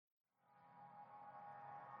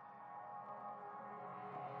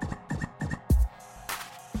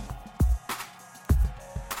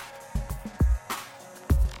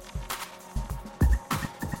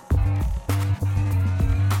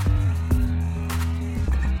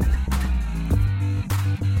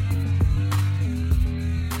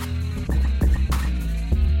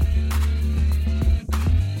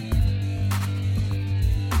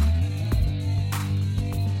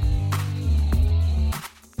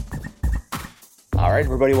right,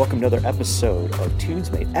 everybody, welcome to another episode of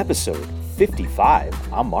TunesMate, episode 55.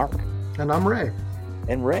 I'm Mark. And I'm Ray.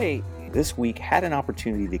 And Ray, this week, had an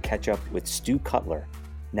opportunity to catch up with Stu Cutler.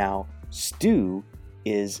 Now, Stu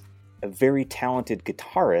is a very talented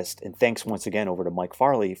guitarist, and thanks once again over to Mike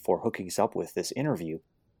Farley for hooking us up with this interview.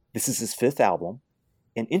 This is his fifth album.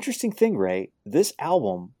 An interesting thing, Ray, this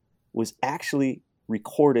album was actually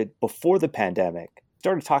recorded before the pandemic.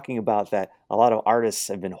 Started talking about that a lot of artists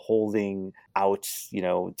have been holding out,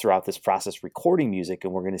 throughout this process, recording music,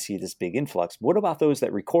 and we're going to see this big influx. What about those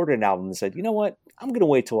that recorded an album and said, you know what, I'm going to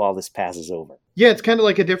wait till all this passes over? Yeah, it's kind of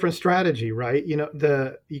like a different strategy, right?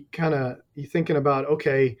 You're thinking about,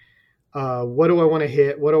 okay, what do I want to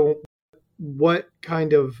hit? What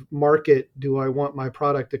kind of market do I want my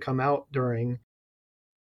product to come out during?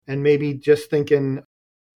 And maybe just thinking,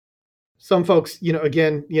 some folks,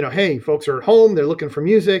 hey, folks are home, they're looking for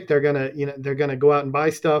music, they're gonna go out and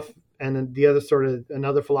buy stuff. And then the other sort of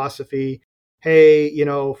another philosophy, hey,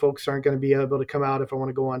 folks aren't going to be able to come out if I want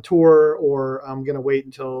to go on tour, or I'm going to wait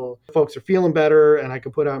until folks are feeling better and I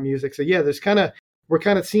can put out music. So yeah, we're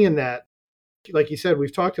kind of seeing that. Like you said,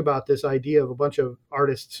 we've talked about this idea of a bunch of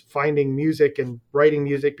artists finding music and writing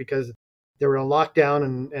music because they were on lockdown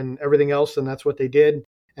and everything else, and that's what they did.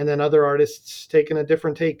 And then other artists taking a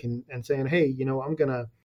different take and saying, hey, I'm going to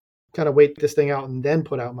kind of wait this thing out and then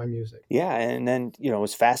put out my music. Yeah. And then, it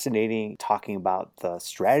was fascinating talking about the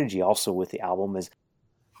strategy also with the album is,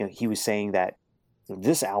 he was saying that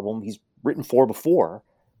this album he's written four before,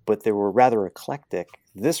 but they were rather eclectic.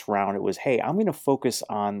 This round, it was, hey, I'm going to focus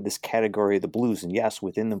on this category of the blues. And yes,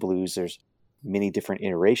 within the blues, there's many different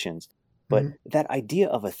iterations. But that idea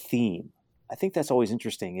of a theme, I think that's always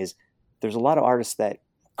interesting, is there's a lot of artists that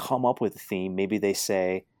come up with a theme. Maybe they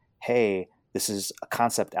say, hey, this is a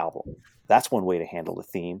concept album. That's one way to handle the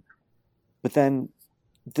theme. But then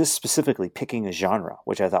this specifically picking a genre,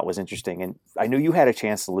 which I thought was interesting. And I know you had a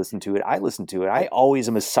chance to listen to it. I listened to it. I always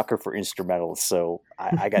am a sucker for instrumentals. So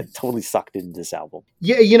I got totally sucked into this album.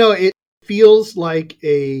 Yeah, it feels like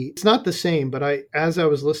it's not the same, but as I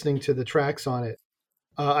was listening to the tracks on it,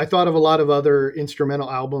 I thought of a lot of other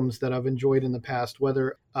instrumental albums that I've enjoyed in the past,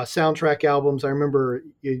 whether soundtrack albums. I remember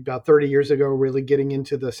about 30 years ago really getting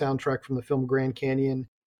into the soundtrack from the film Grand Canyon,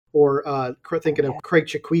 or thinking of Craig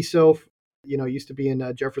Chaquico, used to be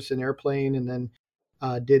in Jefferson Airplane, and then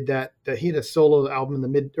did that. He had a solo album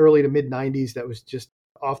in the early to mid 90s that was just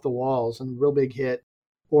off the walls and real big hit.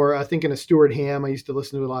 Or thinking of Stuart Hamm. I used to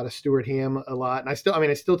listen to a lot of Stuart Hamm a lot. And I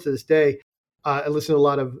still to this day, I listen to a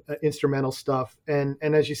lot of instrumental stuff. And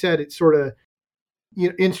as you said, it's sort of,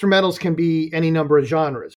 instrumentals can be any number of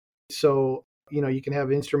genres. So, you can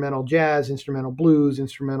have instrumental jazz, instrumental blues,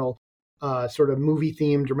 instrumental sort of movie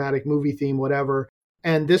theme, dramatic movie theme, whatever.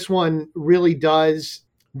 And this one really does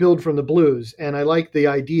build from the blues. And I like the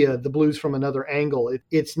idea, the blues from another angle.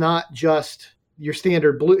 It's not just your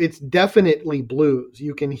standard blues. It's definitely blues.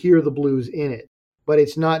 You can hear the blues in it, but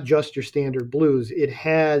it's not just your standard blues. It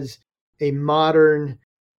has a modern,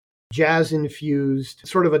 jazz-infused,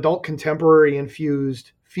 sort of adult contemporary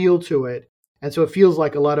infused feel to it. And so it feels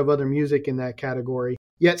like a lot of other music in that category,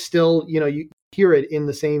 yet still, you hear it in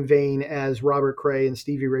the same vein as Robert Cray and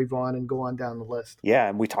Stevie Ray Vaughan, and go on down the list. Yeah,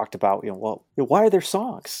 and we talked about, why are there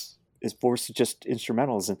songs as opposed to just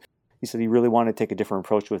instrumentals? And he said he really wanted to take a different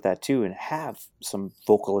approach with that too and have some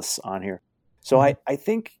vocalists on here. So I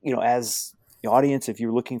think, as the audience, if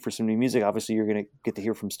you're looking for some new music, obviously you're going to get to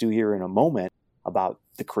hear from Stu here in a moment about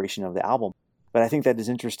the creation of the album. But I think that is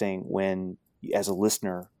interesting when, as a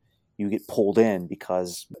listener, you get pulled in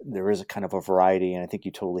because there is a kind of a variety. And I think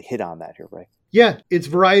you totally hit on that here, right? Yeah, it's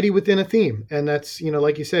variety within a theme. And that's,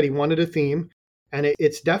 like you said, he wanted a theme, and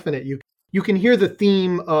it's definite. You can hear the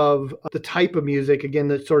theme of the type of music, again,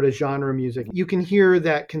 the sort of genre music. You can hear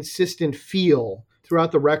that consistent feel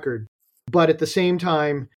throughout the record. But at the same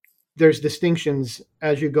time, there's distinctions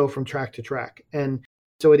as you go from track to track. And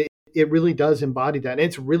so it really does embody that. And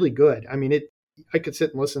it's really good. I mean, I could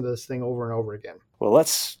sit and listen to this thing over and over again. Well,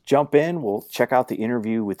 let's jump in. We'll check out the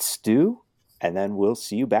interview with Stu, and then we'll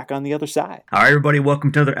see you back on the other side. All right, everybody,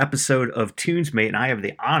 welcome to another episode of TunesMate, and I have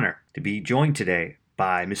the honor to be joined today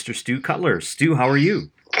by Mr. Stu Cutler. Stu, how are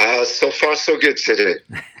you? So far, so good today.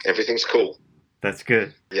 Everything's cool. That's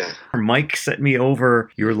good. Yeah. Mike sent me over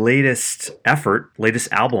your latest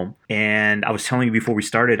album. And I was telling you before we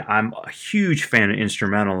started, I'm a huge fan of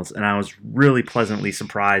instrumentals. And I was really pleasantly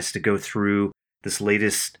surprised to go through this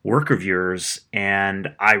latest work of yours.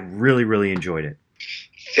 And I really, really enjoyed it.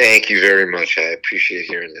 Thank you very much. I appreciate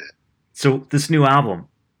hearing that. So this new album,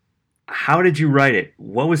 how did you write it?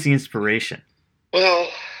 What was the inspiration? Well,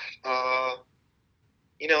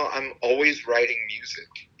 I'm always writing music,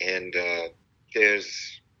 and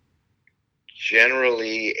there's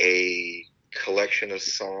generally a collection of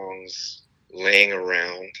songs laying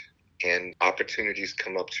around, and opportunities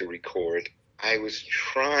come up to record. I was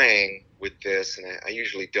trying with this, and I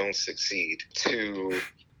usually don't succeed, to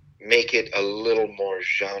make it a little more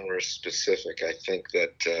genre specific. I think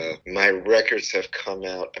that my records have come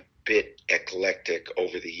out a bit eclectic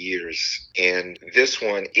over the years, and this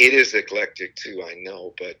one, it is eclectic too, I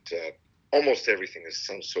know, but almost everything is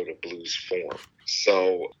some sort of blues form.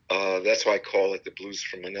 So that's why I call it the blues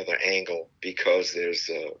from another angle, because there's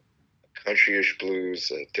countryish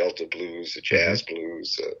blues, Delta blues, jazz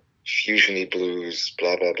blues, fusiony blues,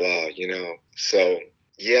 blah blah blah. So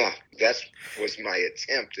yeah, that was my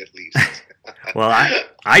attempt, at least. Well,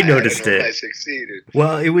 I noticed I don't know it. if I succeeded.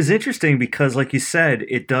 Well, it was interesting because, like you said,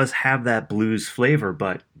 it does have that blues flavor,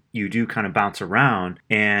 but you do kind of bounce around.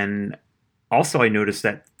 And also, I noticed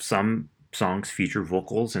that some songs feature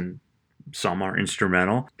vocals and some are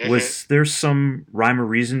instrumental. Was there some rhyme or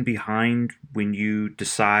reason behind when you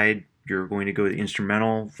decide you're going to go the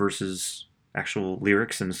instrumental versus actual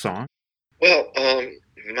lyrics in the song? Well,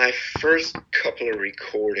 my first couple of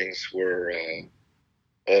recordings were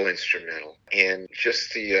all instrumental, and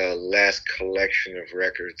just the last collection of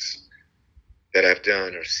records that I've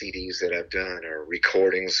done, or CDs that I've done, or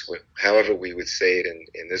recordings, however we would say it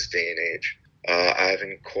in this day and age, I've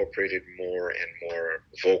incorporated more and more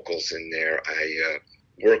vocals in there. I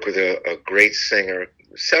work with a great singer,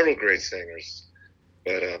 several great singers,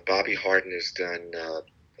 but Bobby Harden has done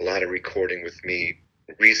a lot of recording with me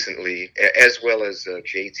recently, as well as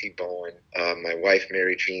J.T. Bowen. My wife,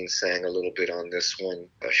 Mary Jean, sang a little bit on this one.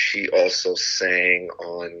 She also sang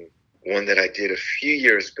on one that I did a few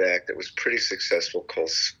years back that was pretty successful, called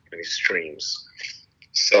So Many Streams.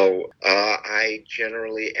 So I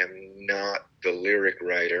generally am not the lyric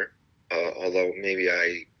writer, although maybe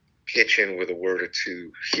I pitch in with a word or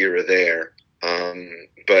two here or there.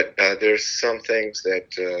 But there's some things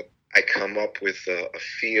that I come up with a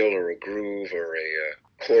feel or a groove or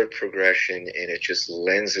a chord progression, and it just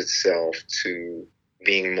lends itself to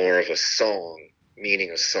being more of a song,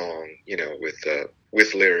 meaning a song,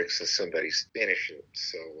 with lyrics and somebody finishing it.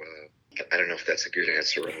 So I don't know if that's a good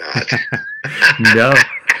answer or not. No.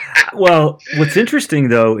 Well, what's interesting,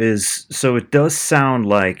 though, is so it does sound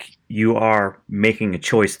like you are making a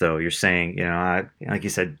choice, though. You're saying, like you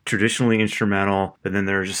said, traditionally instrumental, but then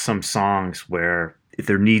there are just some songs where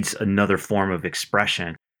there needs another form of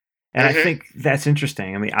expression. And I think that's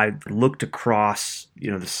interesting. I mean, I looked across,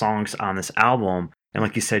 the songs on this album, and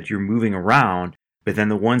like you said, you're moving around, but then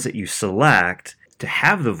the ones that you select to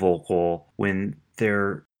have the vocal, when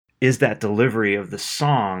there is that delivery of the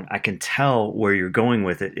song, I can tell where you're going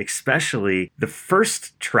with it, especially the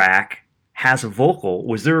first track has a vocal.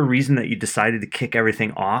 Was there a reason that you decided to kick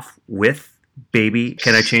everything off with Baby,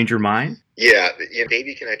 Can I Change Your Mind? Yeah,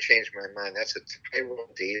 Baby, Can I Change My Mind? That's a Tyrone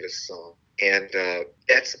Davis song. And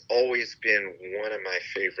that's always been one of my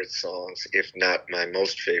favorite songs, if not my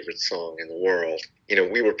most favorite song in the world.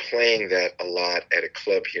 We were playing that a lot at a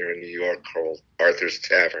club here in New York called Arthur's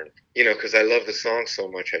Tavern. Because I love the song so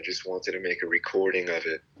much, I just wanted to make a recording of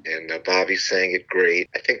it. And Bobby sang it great.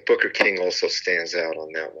 I think Booker King also stands out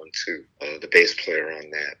on that one, too, the bass player on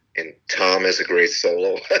that. And Tom has a great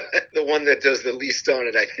solo. The one that does the least on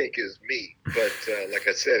it, I think, is me. But like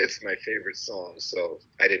I said, it's my favorite song, so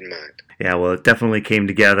I didn't mind. Yeah, well, it definitely came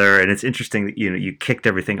together. And it's interesting that, you kicked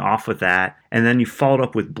everything off with that. And then you followed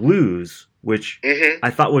up with blues, which I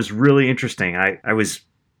thought was really interesting. I was,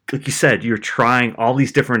 like you said, you're trying all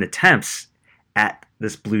these different attempts at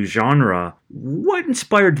this blues genre. What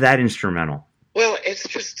inspired that instrumental? Well, it's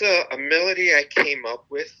just a melody I came up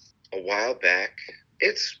with a while back.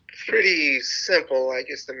 It's pretty simple. I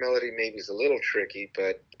guess the melody maybe is a little tricky,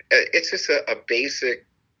 but it's just a basic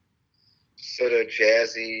sort of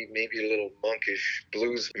jazzy, maybe a little monkish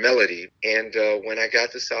blues melody. And when I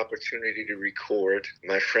got this opportunity to record,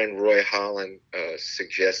 my friend Roy Holland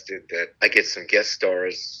suggested that I get some guest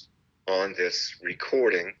stars on this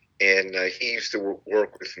recording. And he used to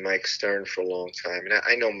work with Mike Stern for a long time. And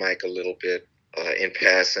I know Mike a little bit in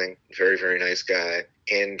passing. Very, very nice guy.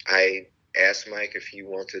 And I asked Mike if he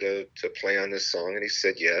wanted to play on this song, and he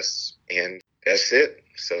said yes. And that's it.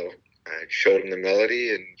 So I showed him the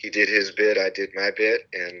melody, and he did his bit, I did my bit.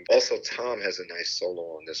 And also Tom has a nice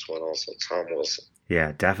solo on this one also, Tom Wilson.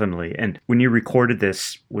 Yeah, definitely. And when you recorded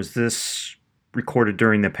this, was this recorded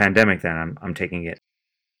during the pandemic then, I'm taking it?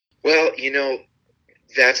 Well,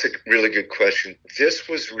 that's a really good question. This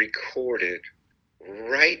was recorded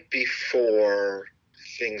right before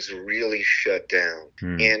things really shut down.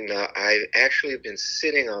 And I actually have been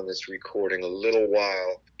sitting on this recording a little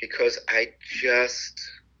while because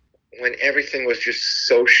when everything was just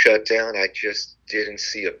so shut down, I just didn't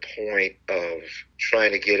see a point of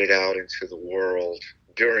trying to get it out into the world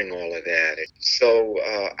during all of that. So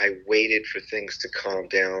I waited for things to calm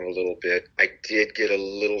down a little bit. I did get a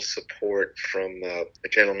little support from a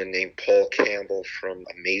gentleman named Paul Campbell from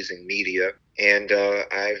Amazing Media, and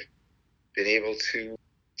I've been able to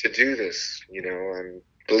do this.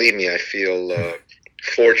 Believe me, I feel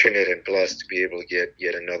fortunate and blessed to be able to get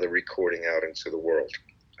yet another recording out into the world.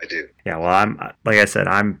 I do. Yeah, well, like I said,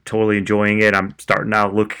 I'm totally enjoying it. I'm starting to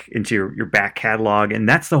look into your back catalog, and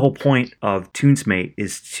that's the whole point of TunesMate,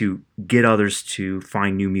 is to get others to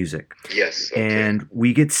find new music. Yes. Okay. And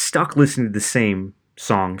we get stuck listening to the same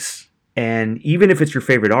songs. And even if it's your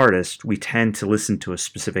favorite artist, we tend to listen to a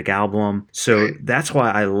specific album. So that's why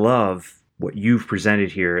I love what you've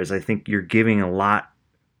presented here, is I think you're giving a lot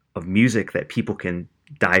of music that people can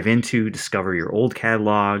dive into, discover your old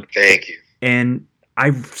catalog. Thank you. And I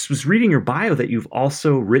was reading your bio that you've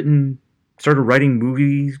also started writing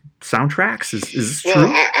movie soundtracks. Is this true?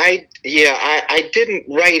 Well, I didn't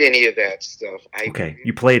write any of that stuff. Okay,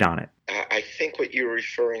 you played on it. I think what you're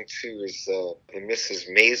referring to is the Mrs.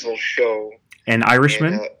 Maisel show. And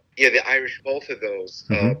Irishman? The Irish, both of those.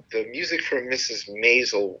 Mm-hmm. The music for Mrs.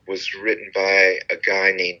 Maisel was written by a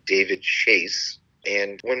guy named David Chase.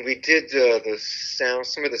 And when we did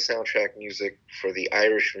some of the soundtrack music for The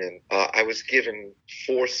Irishman, I was given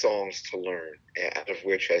 4 songs to learn, out of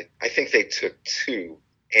which I think they took 2.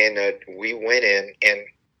 And we went in and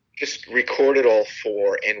just recorded all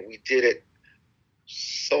 4, and we did it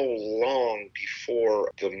so long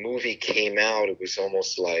before the movie came out. It was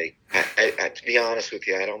almost like, to be honest with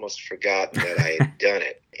you, I'd almost forgotten that I had done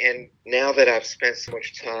it. And now that I've spent so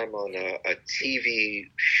much time on a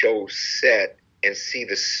TV show set, and see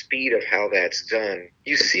the speed of how that's done,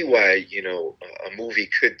 you see why, a movie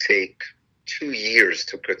could take 2 years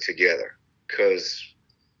to put together. Because,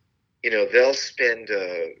 they'll spend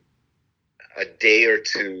a day or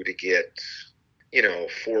two to get,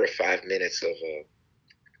 4 or 5 minutes of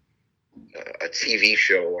a TV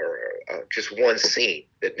show or just one scene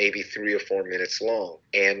that may be 3 or 4 minutes long.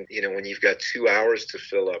 And, when you've got 2 hours to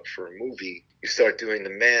fill up for a movie, you start doing the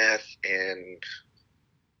math, and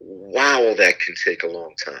wow, that can take a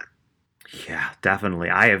long time. Yeah, definitely.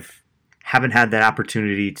 I haven't had that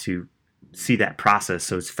opportunity to see that process,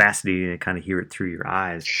 so it's fascinating to kind of hear it through your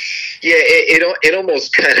eyes. Yeah, it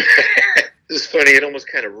almost kind of it's funny. It almost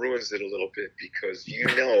kind of ruins it a little bit, because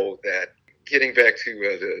that getting back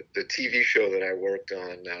to the TV show that I worked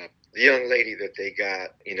on, the young lady that they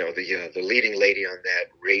got, the leading lady on that,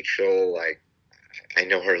 Rachel, I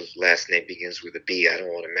know her last name begins with a B. I don't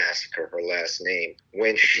want to massacre her last name.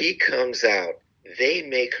 When she comes out, they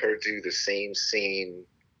make her do the same scene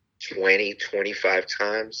 20, 25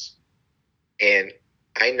 times. And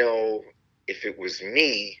I know if it was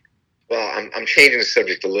me, well, I'm changing the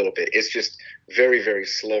subject a little bit. It's just very, very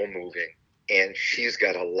slow moving. And she's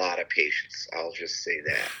got a lot of patience. I'll just say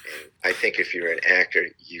that. And I think if you're an actor,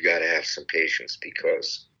 you got to have some patience,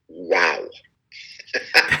 because wow.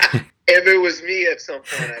 If it was me at some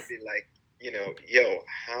point, I'd be like,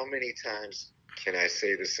 how many times can I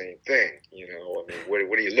say the same thing? What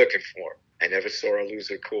are you looking for? I never saw her lose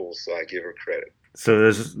her cool, so I give her credit. So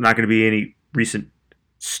there's not going to be any recent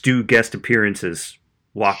Stu guest appearances,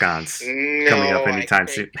 walk-ons coming up anytime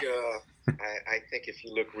soon? I think if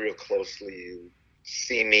you look real closely, you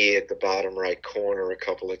see me at the bottom right corner a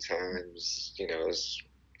couple of times.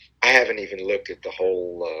 I haven't even looked at the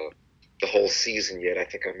whole season yet. I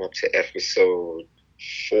think I'm up to episode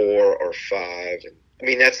 4 or 5.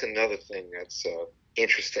 And that's another thing that's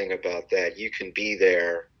interesting about that. You can be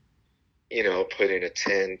there, put in a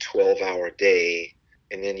 10, 12-hour day,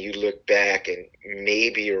 and then you look back and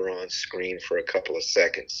maybe you're on screen for a couple of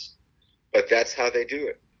seconds. But that's how they do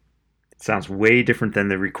it. It sounds way different than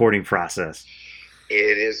the recording process.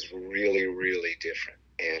 It is really, really different.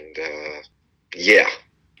 And, yeah.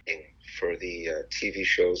 And for the TV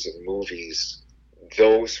shows and movies,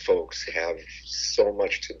 those folks have so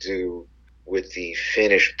much to do with the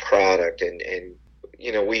finished product. And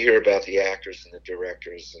we hear about the actors and the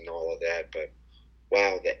directors and all of that, but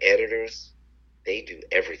wow, the editors, they do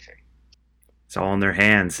everything. It's all in their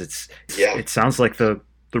hands. It sounds like the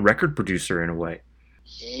record producer in a way.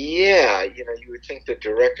 Yeah, you would think the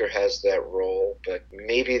director has that role, but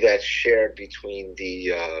maybe that's shared between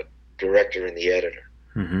the director and the editor.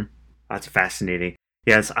 Mm-hmm. That's fascinating.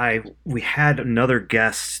 Yes, we had another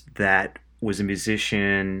guest that was a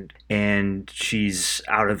musician, and she's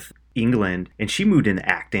out of England, and she moved into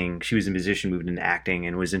acting. She was a musician, moved into acting,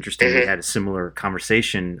 and it was interesting. We had a similar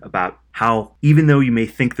conversation about how, even though you may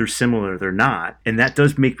think they're similar, they're not. And that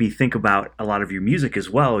does make me think about a lot of your music as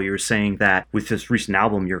well. You're saying that with this recent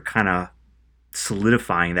album, you're kind of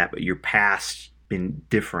solidifying that, but your past been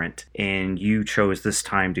different, and you chose this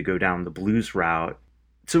time to go down the blues route.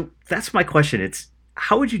 So that's my question. It's,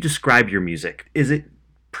 how would you describe your music? Is it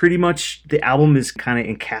pretty much the album is kind of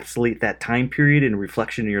encapsulate that time period and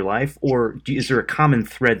reflection of your life, or is there a common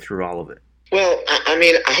thread through all of it? Well, I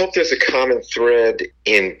mean, I hope there's a common thread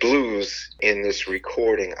in blues in this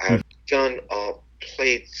recording. I've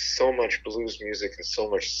played so much blues music and so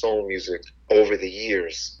much soul music over the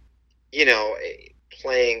years. You know,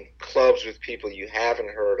 playing clubs with people you haven't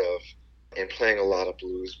heard of and playing a lot of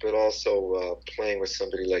blues, but also playing with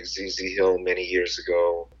somebody like ZZ Hill many years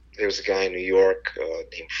ago. There was a guy in New York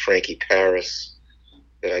named Frankie Paris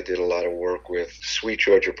that I did a lot of work with. Sweet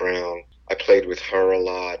Georgia Brown, I played with her a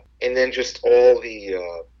lot. And then just all the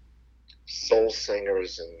soul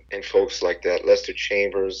singers and folks like that. Lester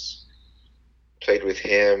Chambers, played with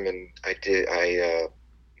him. And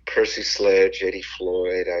Percy Sledge, Eddie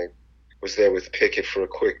Floyd. I was there with Pickett for a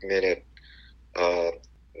quick minute.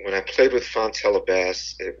 When I played with Fontella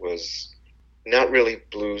Bass, it was not really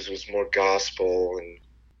blues, it was more gospel, and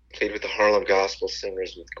played with the Harlem Gospel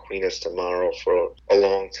Singers with Queen Estamaro for a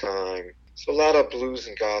long time. So a lot of blues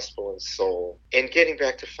and gospel and soul. And getting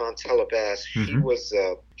back to Fontella Bass,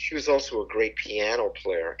 she was also a great piano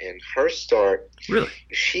player. And her start, really,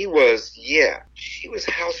 she was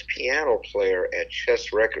house piano player at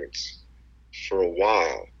Chess Records for a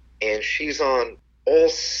while. And she's on all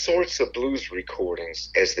sorts of blues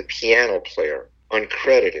recordings as the piano player,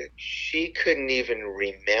 uncredited. She couldn't even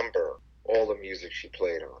remember all the music she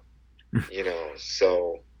played on,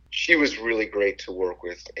 so she was really great to work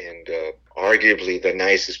with, and arguably the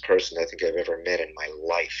nicest person I think I've ever met in my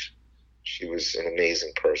life. She was an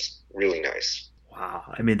amazing person, really nice. Wow.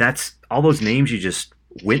 I mean, that's all those names you just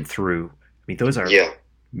went through. I mean, those are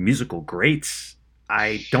musical greats.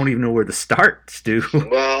 I don't even know where to start, Stu.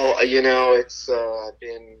 Well, I've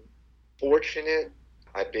been fortunate.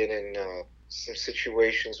 I've been in some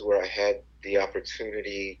situations where I had the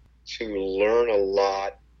opportunity to learn a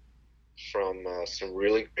lot from some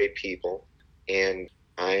really great people. And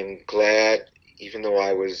I'm glad, even though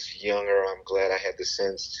I was younger, I'm glad I had the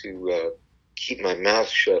sense to keep my mouth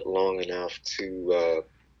shut long enough to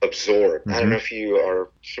absorb. I don't know if you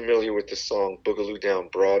are familiar with the song Boogaloo Down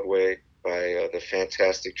Broadway by the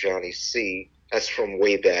fantastic Johnny C. That's from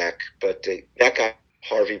way back, but that guy,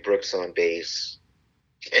 Harvey Brooks on bass,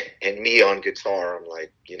 and me on guitar, I'm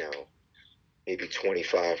like, maybe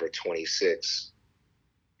 25 or 26.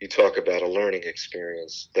 You talk about a learning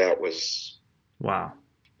experience. That was... Wow.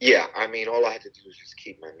 Yeah, I mean, all I had to do was just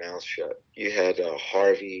keep my mouth shut. You had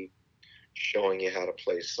Harvey showing you how to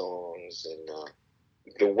play songs, and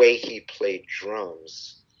the way he played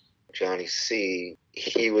drums, Johnny C.,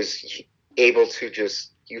 he was able to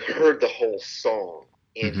just... You heard the whole song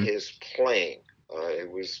in his playing. It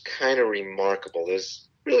was kind of remarkable. There's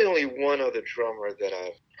really only one other drummer that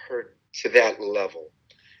I've heard to that level,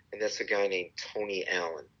 and that's a guy named Tony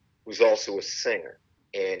Allen, who's also a singer.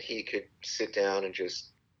 And he could sit down and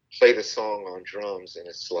just play the song on drums, and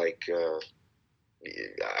it's like,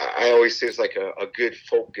 I always say it's like a good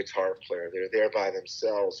folk guitar player. They're there by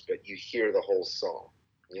themselves, but you hear the whole song,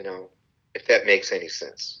 if that makes any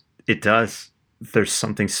sense. It does. There's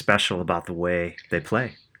something special about the way they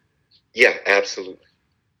play. Yeah, absolutely.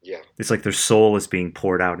 Yeah. It's like their soul is being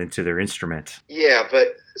poured out into their instrument. Yeah,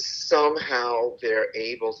 but somehow they're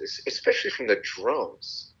able to, especially from the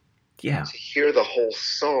drums, to hear the whole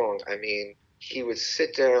song. I mean, he would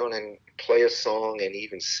sit down and play a song and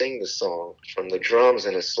even sing the song from the drums,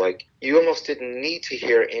 and it's like you almost didn't need to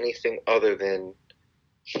hear anything other than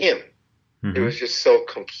him. It was just so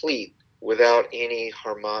complete without any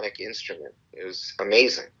harmonic instrument. It was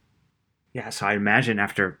amazing. Yeah, so I imagine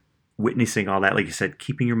after witnessing all that, like you said,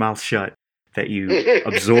 keeping your mouth shut, that you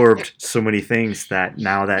absorbed so many things that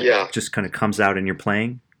now that just kind of comes out in your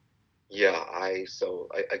playing. Yeah, I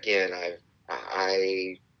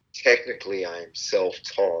technically I'm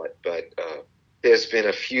self-taught, but there's been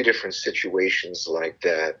a few different situations like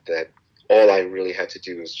that all I really had to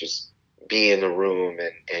do was just be in the room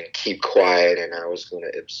and keep quiet, and I was going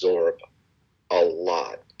to absorb a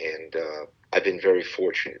lot, and I've been very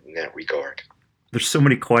fortunate in that regard. There's so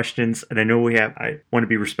many questions, and I want to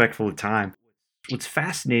be respectful of time. What's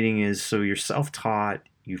fascinating is, so you're self-taught,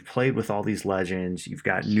 you've played with all these legends, you've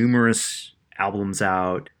got numerous albums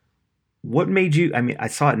out. What made you, I mean, I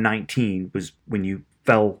saw at 19 was when you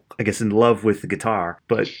fell, I guess, in love with the guitar,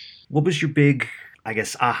 but What was your big, I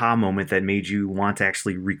guess, aha moment that made you want to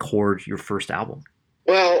actually record your first album?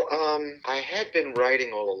 Well, I had been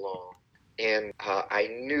writing all along, and I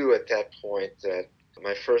knew at that point that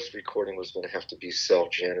my first recording was going to have to be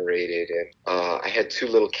self-generated, and I had two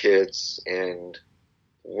little kids and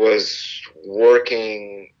was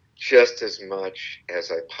working just as much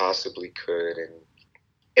as I possibly could in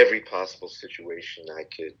every possible situation I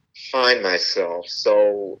could find myself.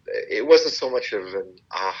 So it wasn't so much of an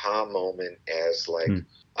aha moment as like,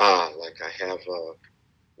 like I have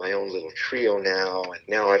my own little trio now, and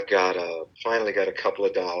now I've got finally got a couple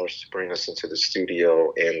of dollars to bring us into the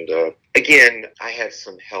studio. And again, I had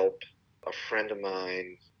some help. A friend of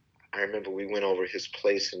mine, I remember we went over his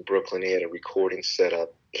place in Brooklyn. He had a recording set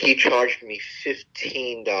up. He charged me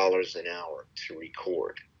 $15 an hour to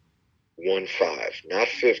record. 15, not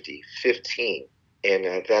 50, 15.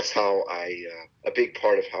 And that's how a big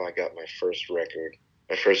part of how I got my first record,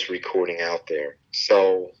 my first recording out there.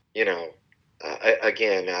 So,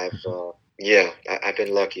 again, I've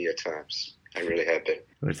been lucky at times. I really have been.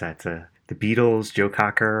 Was that the Beatles, Joe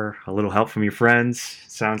Cocker, a little help from your friends?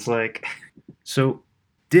 Sounds like. So,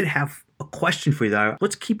 did have a question for you though.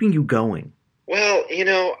 What's keeping you going? Well,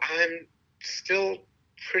 I'm still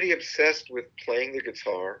pretty obsessed with playing the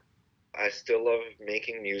guitar. I still love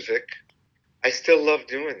making music. I still love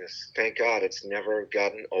doing this. Thank God it's never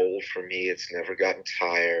gotten old for me. It's never gotten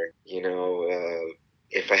tired.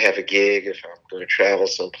 If I have a gig, if I'm going to travel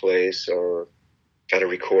someplace or got a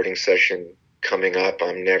recording session coming up,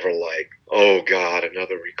 I'm never like, oh God,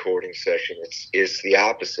 another recording session. It's the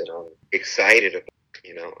opposite. I'm excited about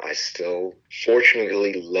it. I still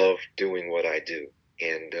fortunately love doing what I do.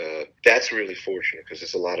 And that's really fortunate because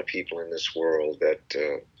there's a lot of people in this world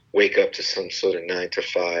that wake up to some sort of 9 to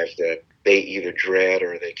 5 that they either dread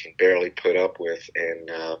or they can barely put up with.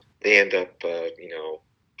 And they end up,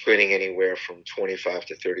 putting anywhere from 25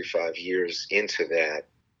 to 35 years into that.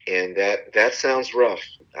 And that sounds rough.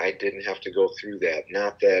 I didn't have to go through that.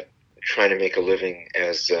 Not that trying to make a living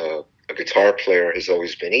as a guitar player has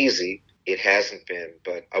always been easy. It hasn't been,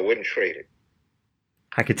 but I wouldn't trade it.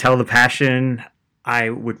 I could tell the passion. I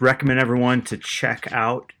would recommend everyone to check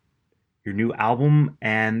out your new album,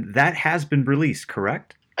 and that has been released,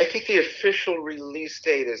 correct? I think the official release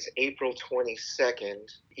date is April 22nd.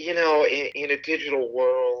 In a digital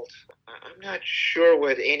world, I'm not sure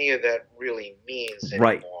what any of that really means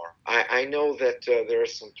anymore. Right. I know that there are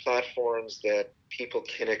some platforms that people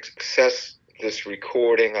can access this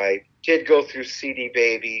recording. I did go through CD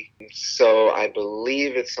Baby, so I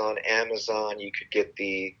believe it's on Amazon. You could get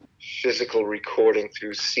the physical recording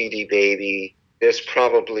through CD Baby. There's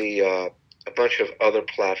probably a bunch of other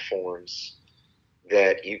platforms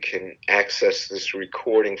that you can access this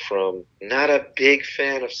recording from. Not a big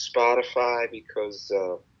fan of Spotify because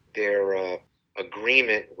their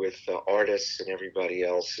agreement with the artists and everybody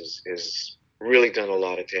else is really done a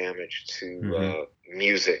lot of damage to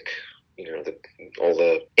music. All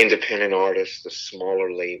the independent artists, the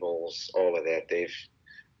smaller labels, all of that, they've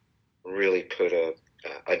really put a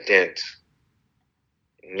dent,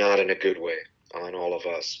 not in a good way, on all of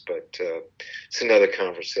us, but it's another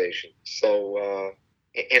conversation. So,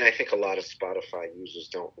 and I think a lot of Spotify users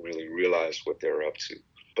don't really realize what they're up to.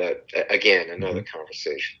 But again, another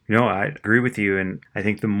conversation. I agree with you, and I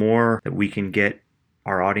think the more that we can get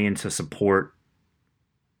our audience to support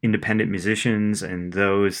independent musicians and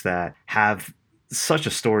those that have such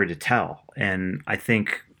a story to tell, and I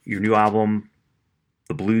think your new album,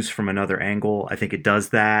 The Blues from Another Angle, I think it does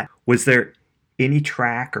that. Was there any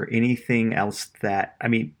track or anything else that,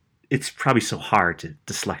 it's probably so hard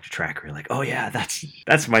to select a track where you're like, oh yeah,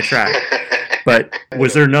 that's my track. But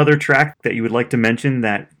was there another track that you would like to mention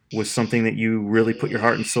that was something that you really put your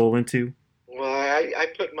heart and soul into? Well, I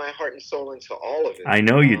put my heart and soul into all of it. I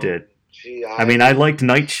know you did. I liked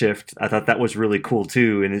Night Shift. I thought that was really cool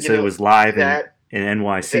too, and it said it was live in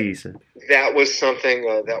NYC. That was something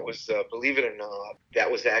that was, believe it or not, that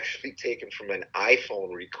was actually taken from an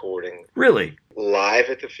iPhone recording. Really? Live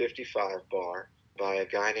at the 55 Bar by a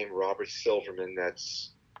guy named Robert Silverman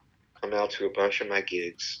that's come out to a bunch of my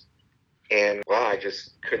gigs. And wow, I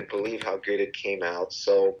just couldn't believe how good it came out.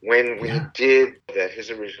 So when we did that,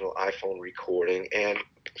 his original iPhone recording, and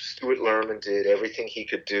Stuart Lerman did everything he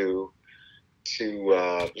could do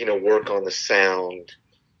to, work on the sound,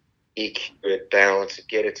 EQ it, balance it,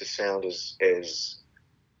 get it to sound as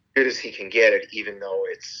good as he can get it, even though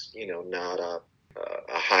it's, not a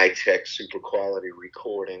high-tech, super quality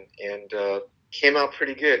recording, and came out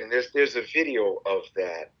pretty good. And there's a video of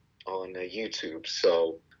that on YouTube.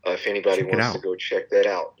 So if anybody Check it wants to out. go check that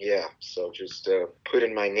out. Yeah, so just put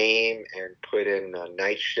in my name and put in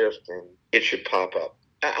Night Shift, and it should pop up.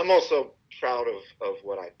 I'm also proud of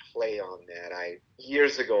what I play on that.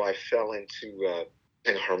 Years ago I fell into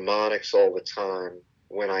harmonics all the time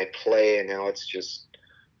when I play, and now it's just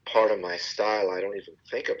part of my style. I don't even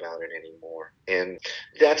think about it anymore, and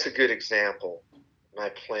that's a good example. My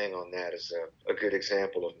playing on that is a good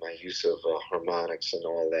example of my use of harmonics and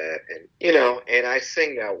all that. And, and I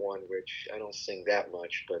sing that one, which I don't sing that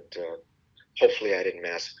much, but hopefully I didn't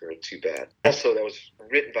massacre it too bad. Also, that was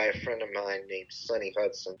written by a friend of mine named Sonny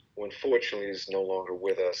Hudson, who unfortunately is no longer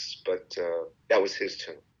with us, but that was his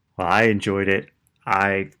tune. Well, I enjoyed it.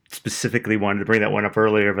 I specifically wanted to bring that one up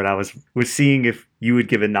earlier, but I was seeing if you would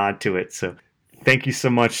give a nod to it. So thank you so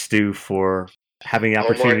much, Stu, for having the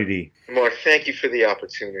opportunity. Mark, thank you for the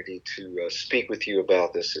opportunity to speak with you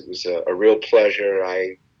about this. It was a real pleasure.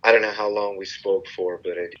 I don't know how long we spoke for,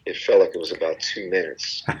 but it felt like it was about 2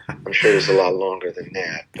 minutes. I'm sure it was a lot longer than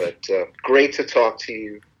that. But great to talk to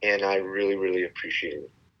you, and I really, really appreciate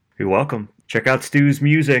it. You're welcome. Check out Stu's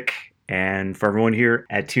music. And for everyone here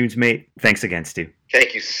at TunesMate, thanks again, Stu.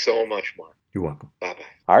 Thank you so much, Mark. You're welcome. Bye-bye.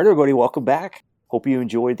 All right, everybody, welcome back. Hope you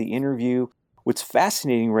enjoyed the interview. What's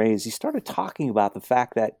fascinating, Ray, is he started talking about the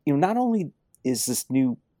fact that, not only is this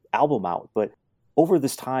new album out, but over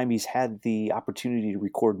this time he's had the opportunity to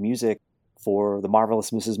record music for The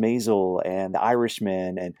Marvelous Mrs. Maisel and The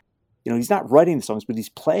Irishman. And, he's not writing the songs, but he's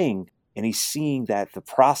playing, and he's seeing that the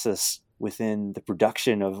process within the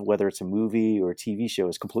production of whether it's a movie or a TV show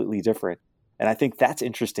is completely different. And I think that's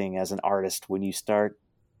interesting as an artist when you start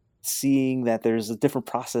seeing that there's a different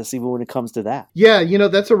process even when it comes to that. Yeah,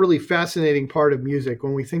 that's a really fascinating part of music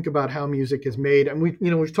when we think about how music is made. And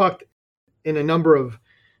we've talked in a number of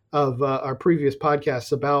our previous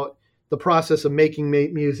podcasts about the process of making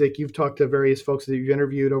music. You've talked to various folks that you've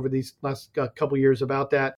interviewed over these last couple of years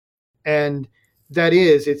about that. And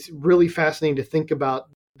it's really fascinating to think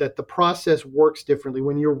about that the process works differently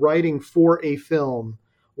when you're writing for a film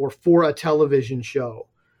or for a television show,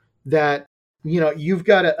 that you've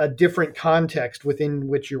got a different context within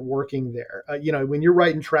which you're working there. When you're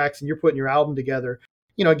writing tracks and you're putting your album together,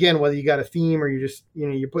 again, whether you got a theme or you're just,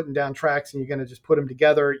 you're putting down tracks and you're going to just put them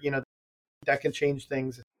together, that can change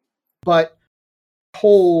things. But the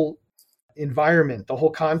whole environment, the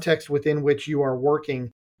whole context within which you are working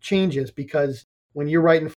changes, because when you're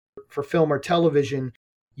writing for film or television,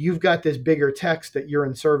 you've got this bigger text that you're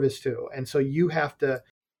in service to. And so you have to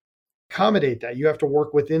accommodate that. You have to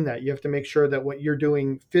work within that. You have to make sure that what you're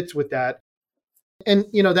doing fits with that. And,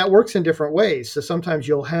 that works in different ways. So sometimes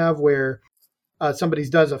you'll have where somebody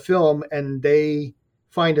does a film and they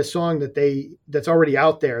find a song that's already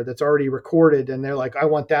out there, that's already recorded. And they're like, I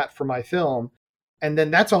want that for my film. And then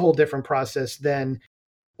that's a whole different process than,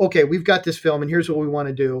 okay, we've got this film and here's what we want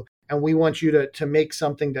to do. And we want you to make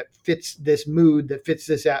something that fits this mood, that fits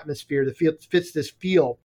this atmosphere, that fits this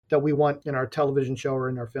feel that we want in our television show or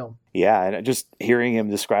in our film. Yeah, and just hearing him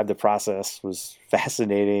describe the process was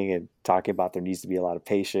fascinating, and talking about there needs to be a lot of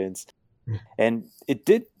patience. And it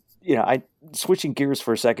did, I switching gears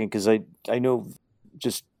for a second, because I know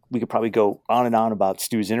just we could probably go on and on about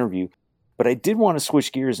Stu's interview, but I did want to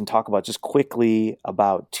switch gears and talk about just quickly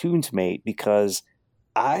about TunesMate, because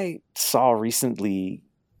I saw recently,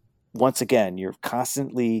 once again, you're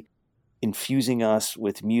constantly infusing us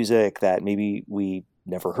with music that maybe we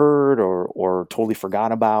never heard or totally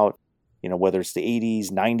forgot about, whether it's the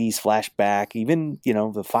 80s, 90s flashback, even,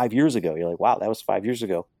 the 5 years ago. You're like, wow, that was 5 years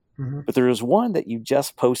ago. Mm-hmm. But there was one that you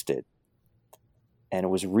just posted, and it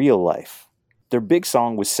was Real Life. Their big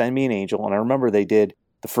song was Send Me an Angel, and I remember they did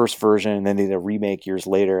the first version, and then they did a remake years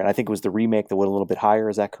later, and I think it was the remake that went a little bit higher.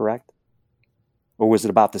 Is that correct? Or was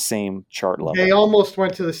it about the same chart level? They almost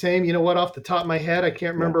went to the same. You know what? Off the top of my head, I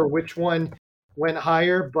can't remember which one went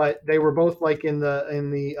higher, but they were both like in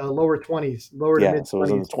the lower 20s, lower to mid 20s. So it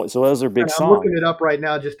was in the so that was their big song. I'm looking it up right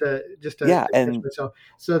now just to and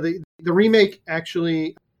so the remake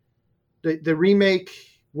actually, the remake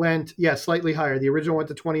went slightly higher. The original went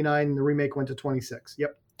to 29, and the remake went to 26.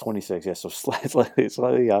 Yep, 26. Yeah, so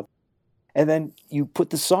slightly up. And then you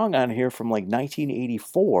put the song on here from like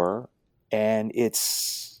 1984. And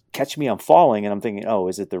it's Catch Me, I'm Falling. And I'm thinking, oh,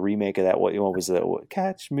 is it the remake of that? What was it?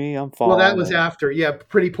 Catch Me, I'm Falling. Well, that was after. Yeah,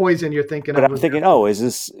 Pretty Poison you're thinking but of. I'm thinking, oh, is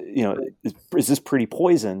this, is this Pretty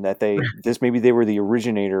Poison that maybe they were the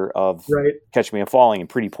originator of Catch Me, I'm Falling, and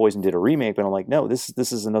Pretty Poison did a remake. But I'm like, no, this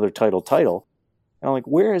is another title. And I'm like,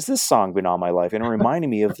 where has this song been all my life? And it reminded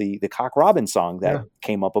me of the Cock Robin song that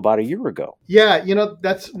came up about a year ago. Yeah,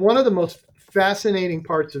 that's one of the most fascinating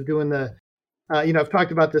parts of doing the I've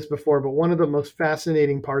talked about this before, but one of the most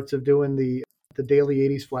fascinating parts of doing the daily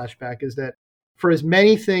 80s flashback is that for as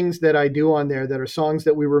many things that I do on there that are songs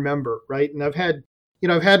that we remember, right? And I've had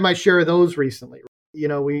my share of those recently.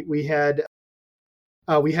 We had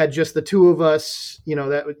Just the Two of Us,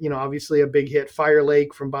 obviously a big hit, Fire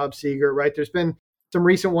Lake from Bob Seger, right? There's been some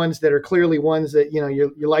recent ones that are clearly ones that,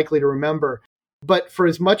 you're likely to remember. But for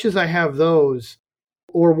as much as I have those,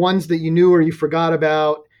 or ones that you knew or you forgot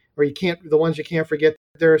about, or the ones you can't forget,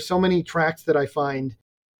 there are so many tracks that I find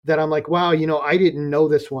that I'm like, wow, I didn't know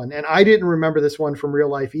this one. And I didn't remember this one from real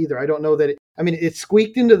life either. I don't know that it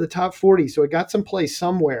squeaked into the top 40. So it got some place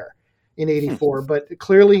somewhere in 84, but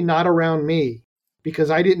clearly not around me because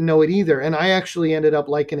I didn't know it either. And I actually ended up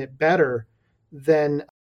liking it better than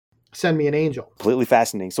Send Me an Angel. Completely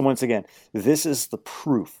fascinating. So once again, this is the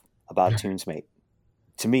proof about TunesMate.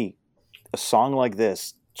 To me, a song like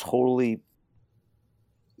this totally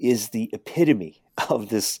is the epitome of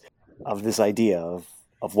this idea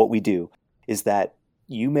of what we do, is that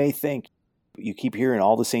you may think you keep hearing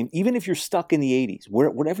all the same, even if you're stuck in the 80s,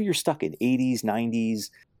 whatever you're stuck in, 80s,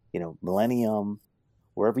 90s, millennium,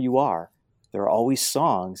 wherever you are, there are always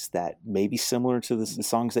songs that may be similar to the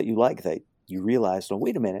songs that you like that you realize, oh,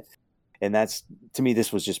 wait a minute. And that's, to me,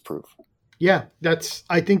 this was just proof. Yeah,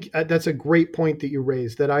 I think that's a great point that you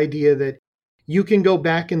raised, that idea that you can go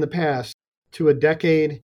back in the past to a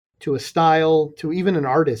decade, to a style, to even an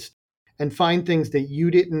artist, and find things that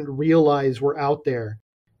you didn't realize were out there.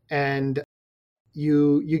 And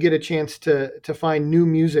you get a chance to find new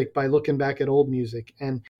music by looking back at old music.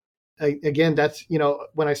 And again, that's,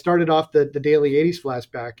 when I started off the daily 80s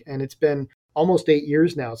flashback, and it's been almost 8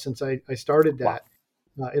 years now since I started that.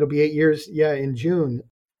 Wow. It'll be 8 years, in June.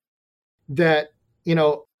 That,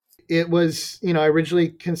 it was, I originally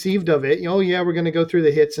conceived of it, we're going to go through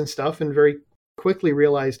the hits and stuff, and very quickly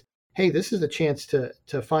realized, hey, this is a chance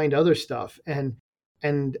to find other stuff. And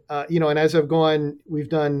as I've gone, we've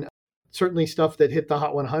done certainly stuff that hit the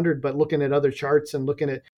Hot 100, but looking at other charts and looking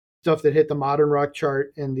at stuff that hit the modern rock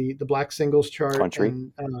chart and the black singles chart. Country.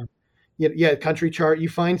 And, country chart. You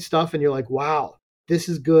find stuff and you're like, wow, this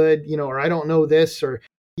is good, or I don't know this, or,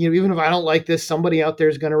 even if I don't like this, somebody out there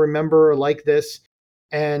is going to remember or like this.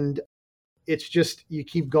 And it's just, you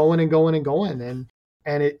keep going and going and going.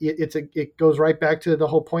 And it goes right back to the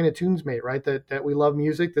whole point of TunesMate, right? That we love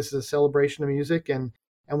music. This is a celebration of music, and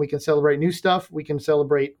we can celebrate new stuff. We can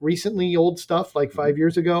celebrate recently old stuff like 5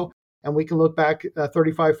 years ago, and we can look back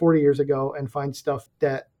 35, 40 years ago and find stuff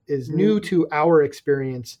that is new to our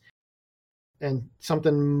experience and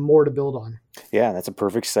something more to build on. Yeah, that's a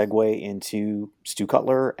perfect segue into Stu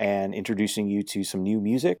Cutler and introducing you to some new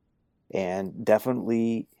music. And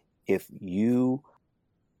definitely, if you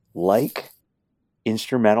like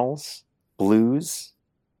instrumentals, blues,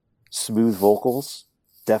 smooth vocals,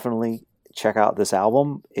 definitely check out this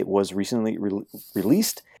album. It was recently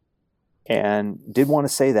released, and did want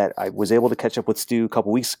to say that I was able to catch up with Stu a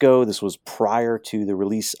couple weeks ago. This was prior to the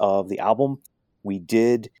release of the album. We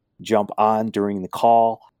did jump on during the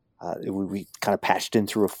call. We kind of patched in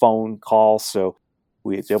through a phone call, so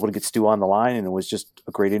we were able to get Stu on the line, and it was just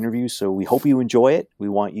a great interview. So we hope you enjoy it. We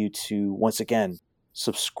want you to, once again,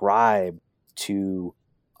 subscribe to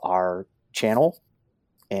our channel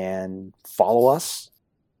and follow us.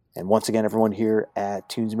 And once again, everyone here at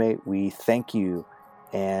TunesMate, we thank you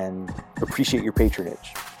and appreciate your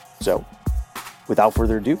patronage. So without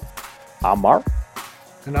further ado, I'm Mark.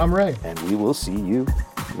 And I'm Ray. And we will see you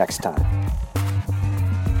next time.